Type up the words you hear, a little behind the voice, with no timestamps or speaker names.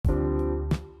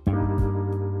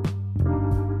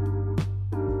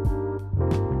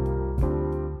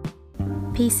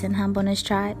Peace and humbleness,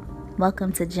 tribe.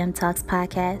 Welcome to Gym Talks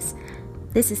Podcast.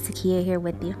 This is Takia here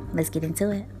with you. Let's get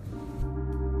into it.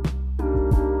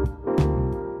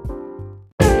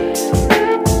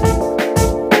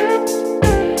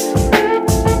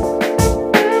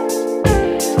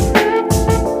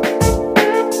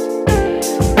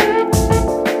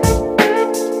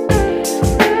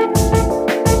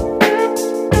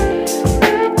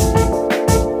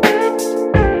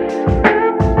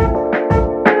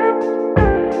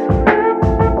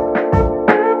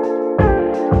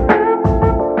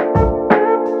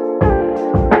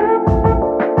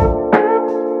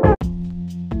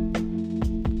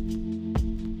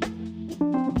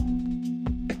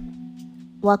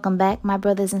 Welcome back, my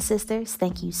brothers and sisters.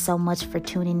 Thank you so much for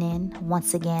tuning in.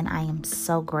 Once again, I am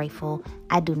so grateful.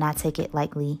 I do not take it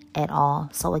lightly at all.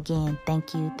 So again,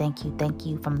 thank you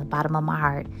from the bottom of my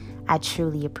heart. I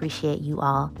truly appreciate you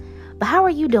all. But how are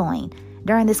you doing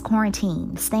during this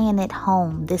quarantine, staying at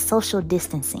home, this social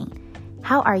distancing?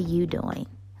 How are you doing?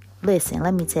 Listen,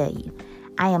 let me tell you,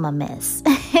 I am a mess.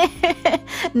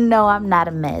 No, I'm not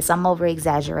a mess. I'm over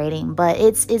exaggerating, but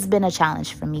it's been a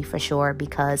challenge for me for sure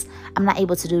because I'm not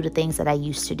able to do the things that I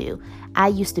used to do. I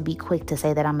used to be quick to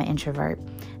say that I'm an introvert.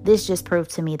 This just proved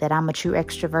to me that I'm a true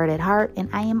extrovert at heart, and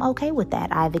I am okay with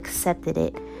that. I've accepted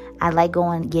it. I like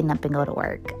getting up and go to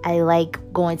work. I like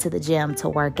going to the gym to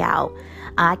work out.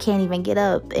 I can't even get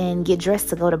up and get dressed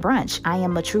to go to brunch. I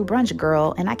am a true brunch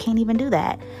girl, and I can't even do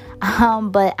that.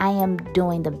 But I am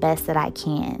doing the best that I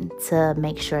can to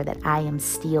make sure that I am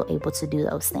still able to do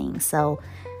those things. So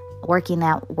working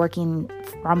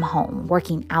from home,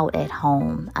 working out at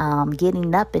home,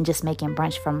 getting up and just making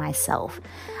brunch for myself.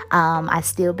 I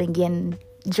still been getting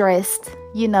dressed,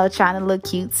 trying to look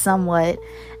cute somewhat.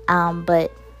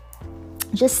 But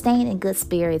just staying in good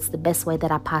spirits the best way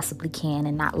that I possibly can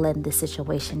and not letting the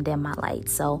situation dim my light.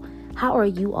 So how are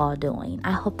you all doing?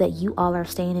 I hope that you all are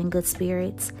staying in good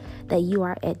spirits, that you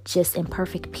are in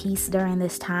perfect peace during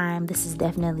this time. This is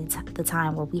definitely the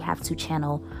time where we have to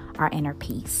channel our inner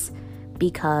peace,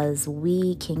 because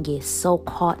we can get so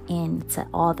caught into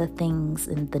all the things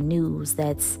in the news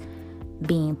that's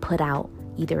being put out.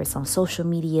 Either it's on social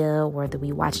media, whether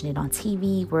we're watching it on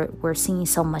TV, we're seeing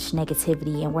so much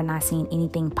negativity and we're not seeing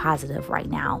anything positive right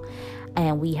now.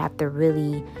 And we have to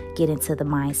really get into the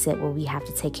mindset where we have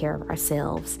to take care of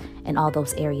ourselves in all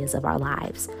those areas of our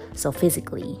lives. So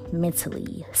physically,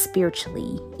 mentally,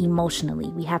 spiritually, emotionally,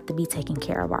 we have to be taking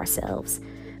care of ourselves,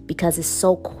 because it's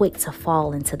so quick to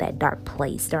fall into that dark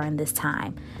place during this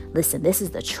time. Listen, this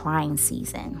is the trying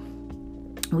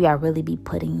season. We are really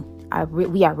being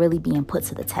put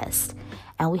to the test,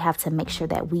 and we have to make sure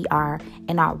that we are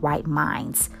in our right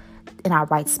minds, in our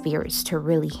right spirits to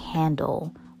really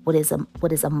handle what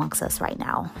is amongst us right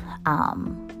now.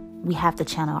 We have to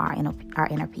channel our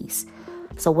inner peace.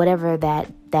 So whatever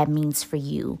that means for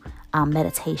you,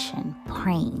 meditation,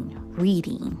 praying,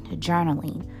 reading,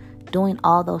 journaling, doing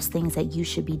all those things that you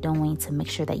should be doing to make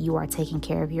sure that you are taking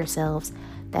care of yourselves,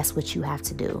 that's what you have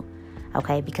to do.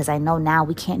 Okay, because I know now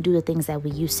we can't do the things that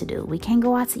we used to do. We can't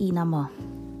go out to eat no more.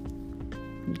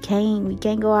 We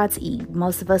can't go out to eat.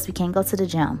 Most of us, we can't go to the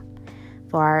gym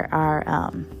for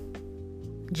our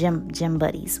gym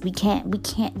buddies. We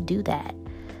can't do that.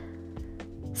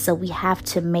 So we have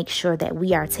to make sure that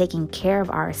we are taking care of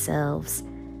ourselves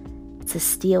to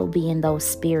still be in those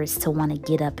spirits to want to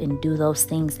get up and do those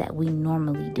things that we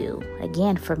normally do.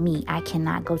 Again, for me, I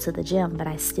cannot go to the gym, but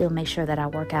I still make sure that I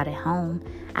work out at home.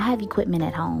 I have equipment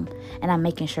at home, and I'm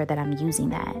making sure that I'm using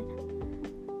that.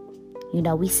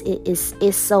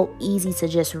 It's so easy to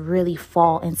just really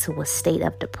fall into a state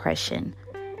of depression.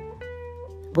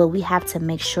 But we have to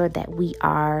make sure that we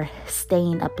are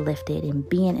staying uplifted and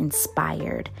being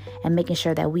inspired and making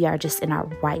sure that we are just in our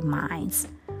right minds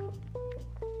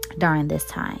during this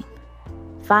time.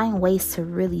 Find ways to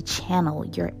really channel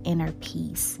your inner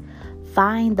peace.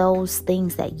 Find those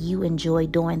things that you enjoy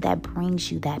doing that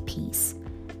brings you that peace,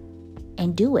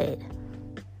 and do it.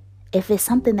 If it's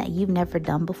something that you've never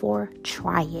done before,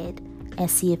 try it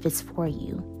and see if it's for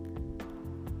you.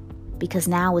 Because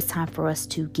now it's time for us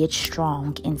to get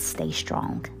strong and stay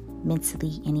strong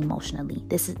mentally and emotionally.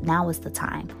 Now is the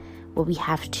time where we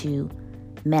have to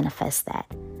manifest that.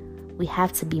 We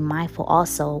have to be mindful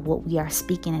also what we are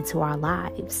speaking into our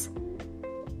lives.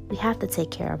 We have to take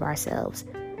care of ourselves.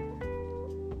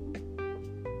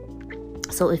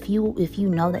 So if you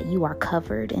know that you are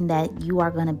covered and that you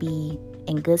are going to be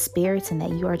in good spirits and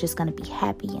that you are just going to be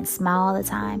happy and smile all the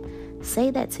time,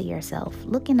 say that to yourself.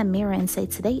 Look in the mirror and say,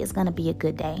 today is going to be a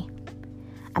good day.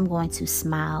 I'm going to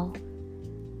smile.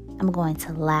 I'm going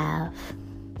to laugh.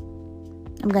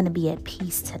 I'm going to be at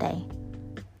peace today.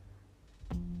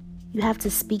 You have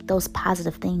to speak those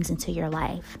positive things into your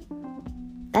life.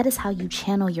 That is how you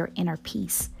channel your inner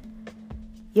peace.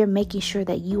 You're making sure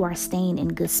that you are staying in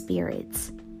good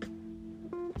spirits.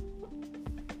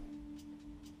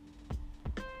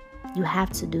 You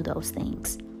have to do those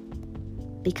things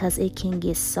because it can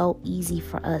get so easy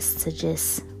for us to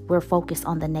we're focused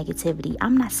on the negativity.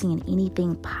 I'm not seeing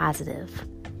anything positive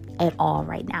at all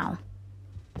right now.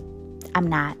 I'm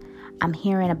not. I'm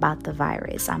hearing about the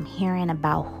virus. I'm hearing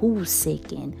about who's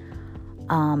sick and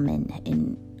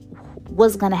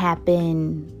what's going to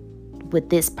happen with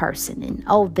this person.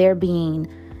 And they're being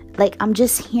I'm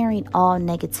just hearing all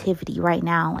negativity right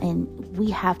now. And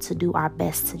we have to do our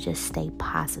best to just stay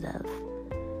positive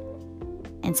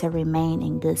and to remain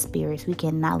in good spirits. We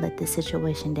cannot let this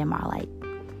situation dim our light.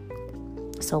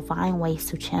 So find ways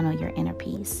to channel your inner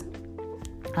peace.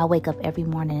 I wake up every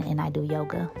morning and I do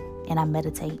yoga and I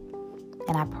meditate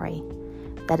and I pray.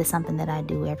 That is something that I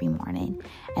do every morning.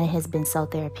 And it has been so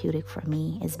therapeutic for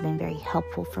me. It's been very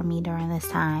helpful for me during this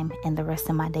time. And the rest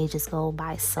of my day just go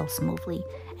by so smoothly.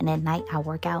 And at night I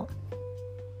work out.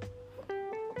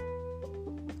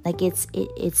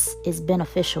 It's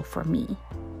beneficial for me.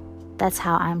 That's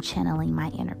how I'm channeling my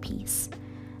inner peace.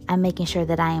 I'm making sure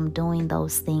that I am doing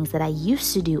those things that I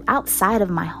used to do outside of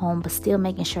my home, but still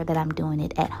making sure that I'm doing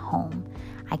it at home.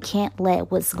 I can't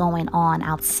let what's going on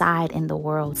outside in the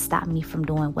world stop me from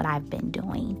doing what I've been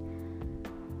doing.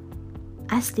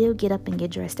 I still get up and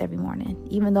get dressed every morning.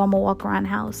 Even though I'm going to walk around the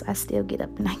house, I still get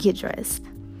up and I get dressed.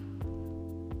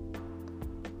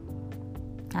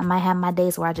 I might have my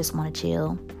days where I just want to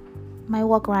chill. I might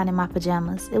walk around in my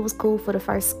pajamas. It was cool for the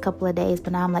first couple of days,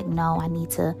 but now I'm like, no, I need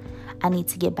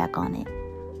to get back on it.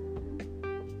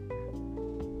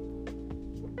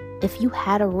 If you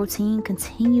had a routine,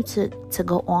 continue to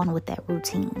go on with that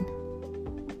routine.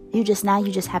 You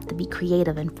just have to be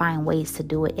creative and find ways to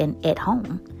do it at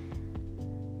home.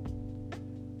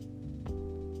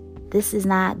 This is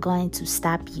not going to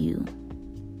stop you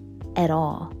at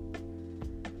all.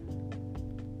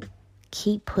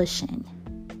 Keep pushing.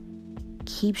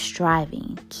 Keep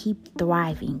striving. Keep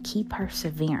thriving. Keep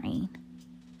persevering.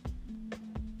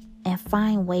 And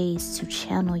find ways to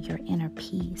channel your inner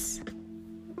peace.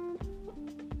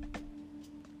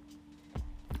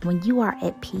 When you are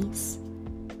at peace,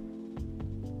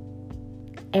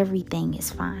 everything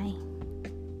is fine.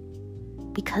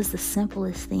 Because the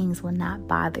simplest things will not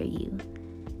bother you.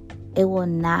 It will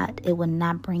not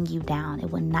bring you down.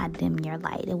 It will not dim your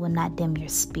light. It will not dim your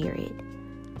spirit.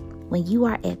 When you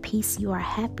are at peace, you are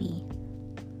happy.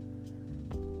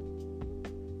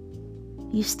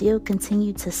 You still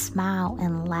continue to smile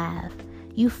and laugh.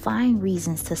 You find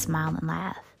reasons to smile and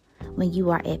laugh when you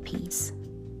are at peace.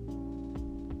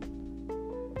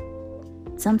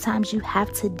 Sometimes you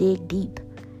have to dig deep.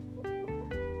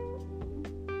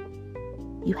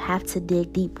 You have to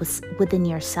dig deep within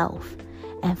yourself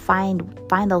and find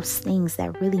those things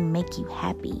that really make you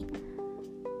happy.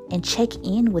 And check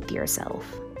in with yourself.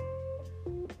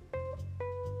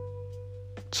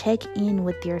 Check in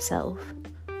with yourself.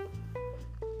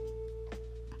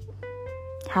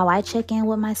 How I check in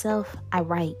with myself, I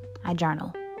write, I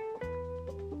journal.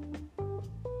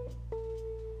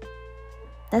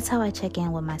 That's how I check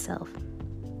in with myself.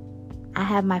 I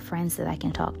have my friends that I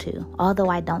can talk to. Although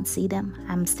I don't see them,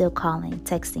 I'm still calling,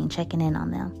 texting, checking in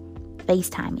on them,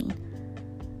 FaceTiming.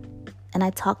 And I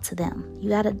talk to them. You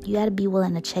gotta be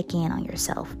willing to check in on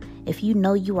yourself. If you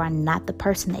know you are not the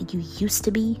person that you used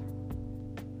to be,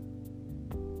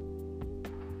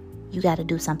 you gotta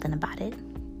do something about it.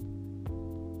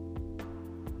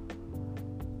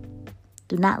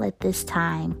 Do not let this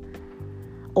time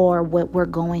or what we're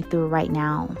going through right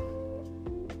now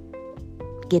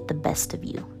get the best of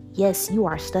you. Yes, you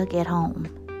are stuck at home,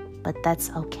 but that's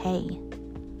okay.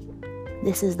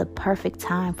 This is the perfect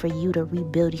time for you to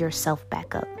rebuild yourself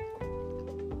back up.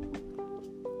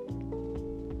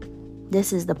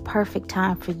 This is the perfect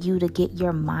time for you to get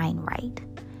your mind right.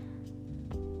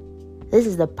 This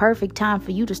is the perfect time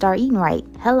for you to start eating right.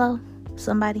 Hello,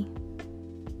 somebody.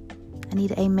 I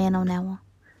need an amen on that one.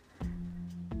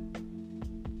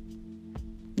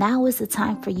 Now is the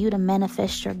time for you to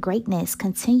manifest your greatness.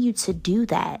 Continue to do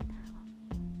that.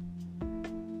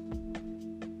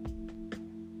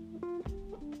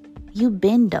 You've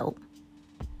been dope.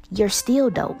 You're still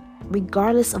dope,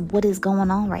 regardless of what is going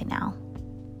on right now.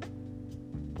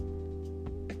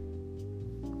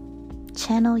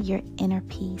 Channel your inner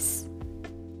peace.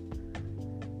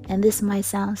 And this might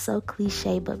sound so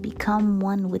cliche, but become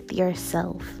one with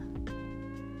yourself.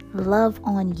 Love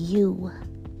on you.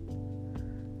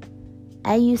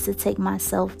 I used to take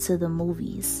myself to the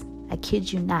movies. I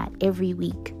kid you not, every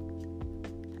week.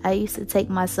 I used to take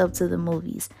myself to the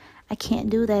movies. I can't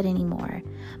do that anymore.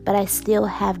 But I still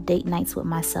have date nights with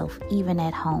myself, even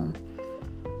at home.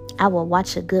 I will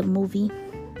watch a good movie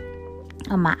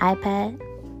on my iPad.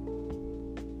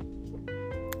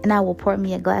 And I will pour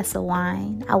me a glass of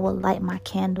wine. I will light my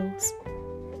candles.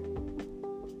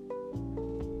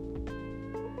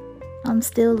 I'm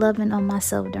still loving on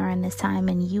myself during this time,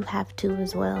 and you have to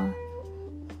as well.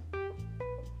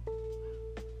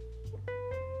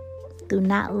 Do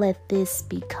not let this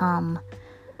become,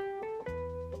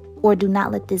 or do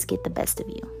not let this get the best of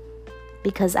you.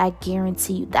 Because I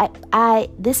guarantee you that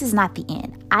this is not the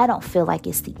end. I don't feel like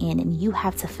it's the end, and you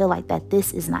have to feel like that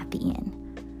this is not the end.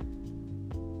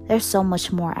 There's so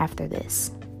much more after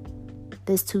this.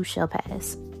 This too shall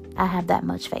pass. I have that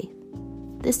much faith.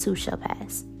 This too shall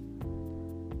pass.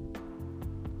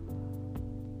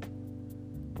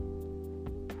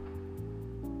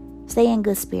 Stay in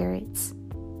good spirits.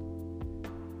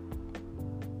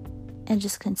 And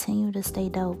just continue to stay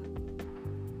dope.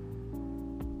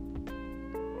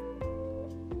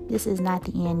 This is not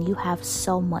the end. You have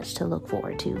so much to look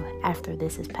forward to after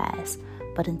this is past.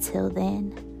 But until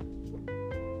then,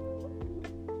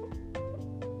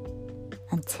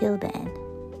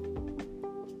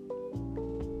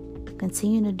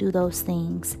 continue to do those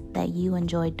things that you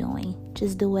enjoy doing.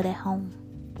 Just do it at home.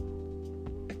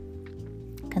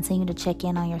 Continue to check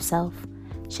in on yourself,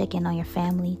 check in on your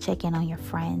family, check in on your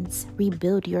friends.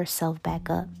 Rebuild yourself back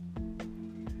up.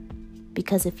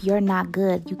 Because if you're not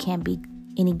good, you can't be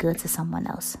any good to someone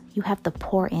else. You have to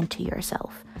pour into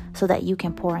yourself so that you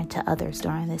can pour into others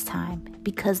during this time.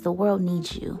 Because the world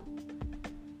needs you.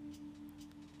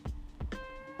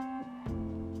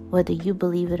 Whether you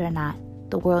believe it or not,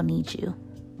 the world needs you.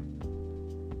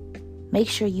 Make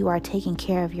sure you are taking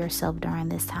care of yourself during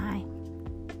this time.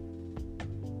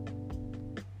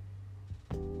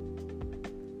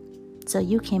 So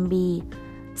you can be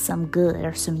some good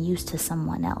or some use to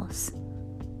someone else.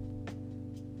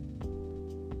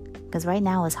 Because right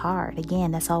now it's hard.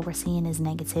 Again, that's all we're seeing is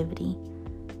negativity.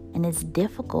 And it's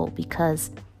difficult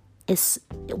because it's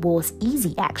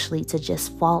easy actually to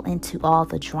just fall into all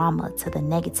the drama, to the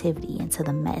negativity, and to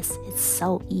the mess. It's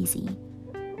so easy.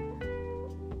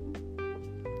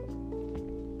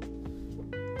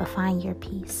 But find your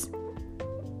peace.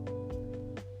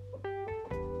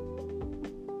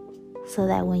 So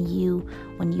that when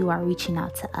you are reaching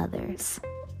out to others,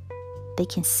 they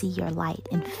can see your light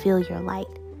and feel your light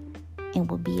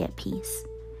and will be at peace.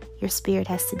 Your spirit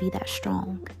has to be that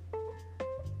strong.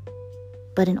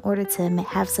 But in order to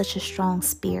have such a strong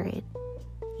spirit,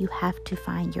 you have to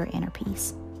find your inner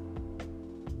peace.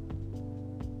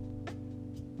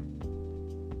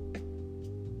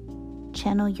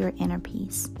 Channel your inner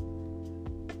peace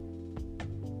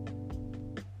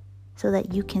so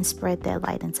that you can spread that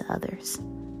light into others.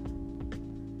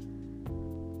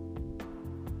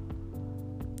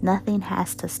 Nothing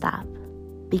has to stop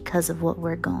because of what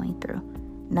we're going through.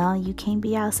 No, you can't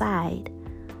be outside.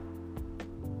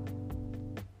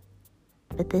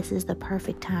 But this is the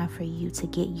perfect time for you to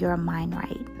get your mind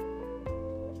right.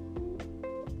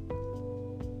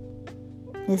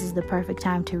 This is the perfect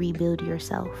time to rebuild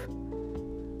yourself.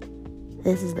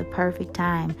 This is the perfect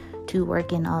time to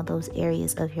work in all those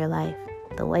areas of your life.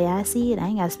 The way I see it, I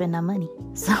ain't got to spend no money.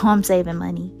 So I'm saving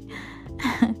money.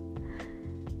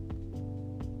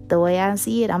 The way I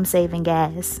see it, I'm saving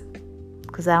gas.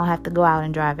 Because I don't have to go out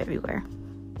and drive everywhere.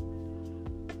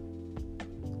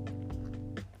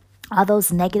 All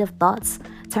those negative thoughts,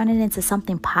 turn it into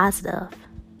something positive.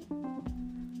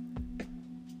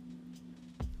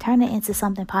 Turn it into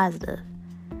something positive.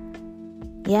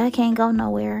 Yeah, I can't go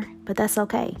nowhere, but that's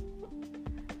okay.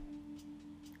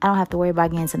 I don't have to worry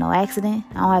about getting into no accident.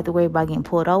 I don't have to worry about getting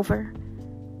pulled over.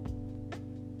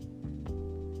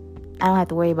 I don't have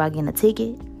to worry about getting a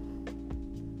ticket.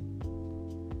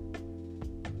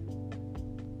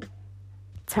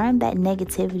 Turn that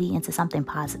negativity into something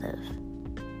positive.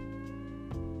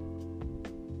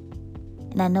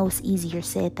 And I know it's easier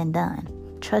said than done.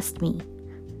 Trust me.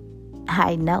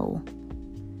 I know.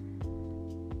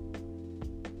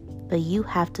 But you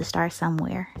have to start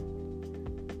somewhere.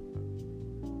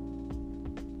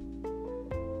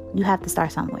 You have to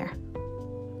start somewhere.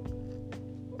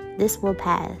 This will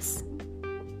pass.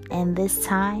 And this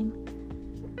time,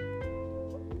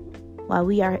 while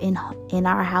we are in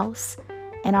our house,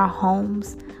 in our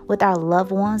homes, with our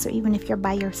loved ones, or even if you're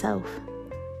by yourself,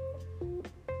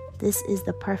 this is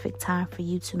the perfect time for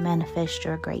you to manifest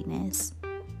your greatness.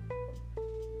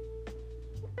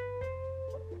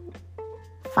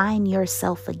 Find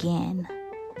yourself again.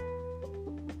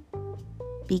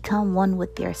 Become one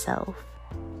with yourself.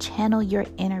 Channel your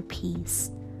inner peace.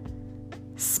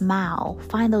 Smile.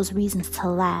 Find those reasons to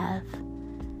laugh.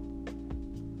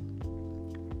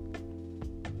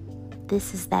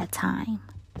 This is that time.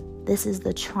 This is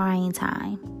the trying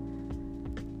time.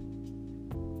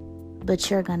 But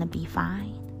you're going to be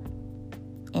fine.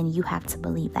 And you have to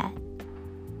believe that.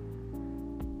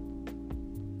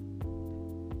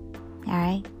 All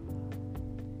right?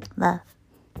 Love.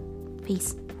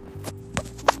 Peace.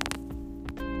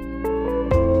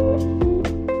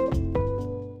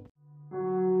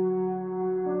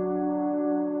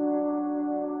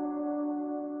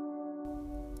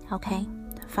 Okay,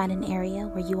 find an area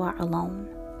where you are alone,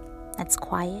 that's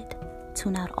quiet.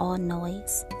 Tune out all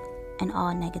noise and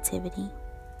all negativity.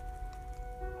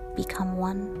 Become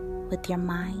one with your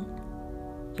mind,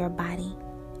 your body,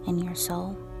 and your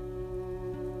soul.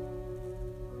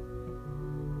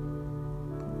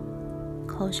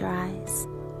 Close your eyes.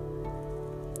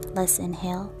 Let's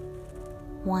inhale.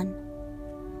 1,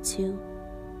 2,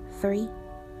 3.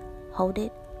 Hold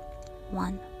it.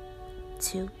 1,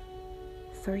 2,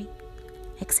 3.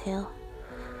 Exhale.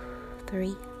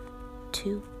 3,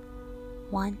 2,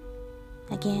 1.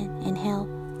 Again, inhale.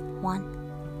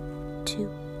 1, 2,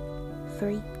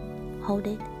 3. Hold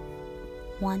it.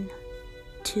 1,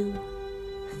 2,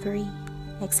 3.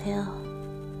 Exhale.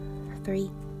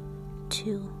 3,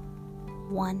 2,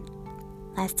 1.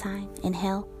 Last time.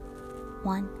 Inhale.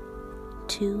 1,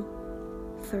 2,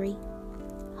 3.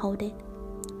 Hold it.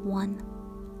 1,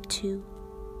 2,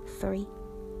 3.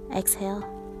 Exhale.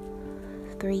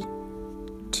 3,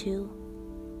 2,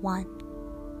 1.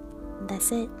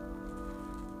 That's it.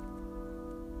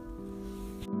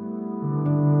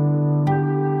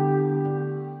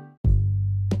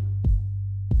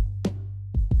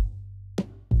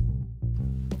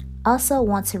 Also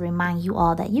want to remind you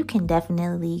all that you can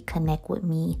definitely connect with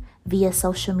me via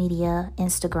social media,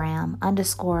 Instagram,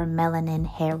 _melanin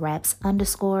hair wraps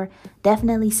 _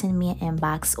 definitely send me an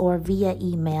inbox or via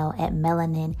email at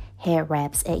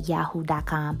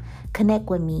melaninhairwraps@yahoo.com. Connect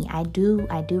with me. I do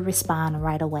respond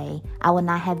right away. I will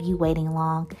not have you waiting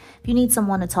long. If you need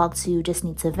someone to talk to, just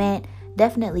need to vent,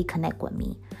 definitely connect with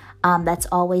me. That's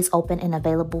always open and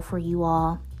available for you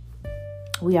all.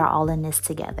 We are all in this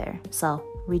together. So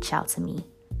reach out to me.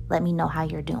 Let me know how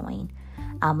you're doing.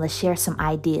 Let's share some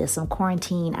ideas, some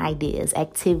quarantine ideas,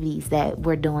 activities that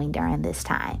we're doing during this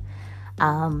time.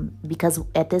 Because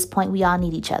at this point, we all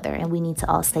need each other and we need to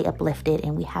all stay uplifted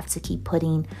and we have to keep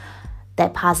putting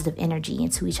that positive energy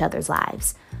into each other's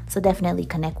lives. So definitely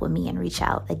connect with me and reach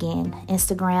out. Again,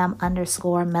 Instagram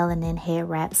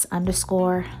 _melaninhairwraps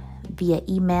 _ via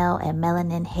email at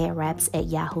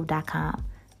melaninhairwraps@yahoo.com.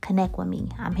 Connect with me.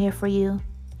 I'm here for you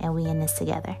and we in this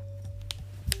together.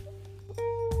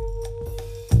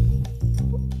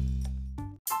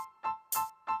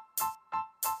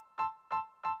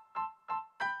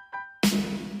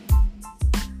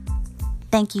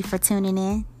 Thank you for tuning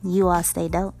in. You all stay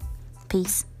dope.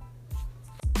 Peace.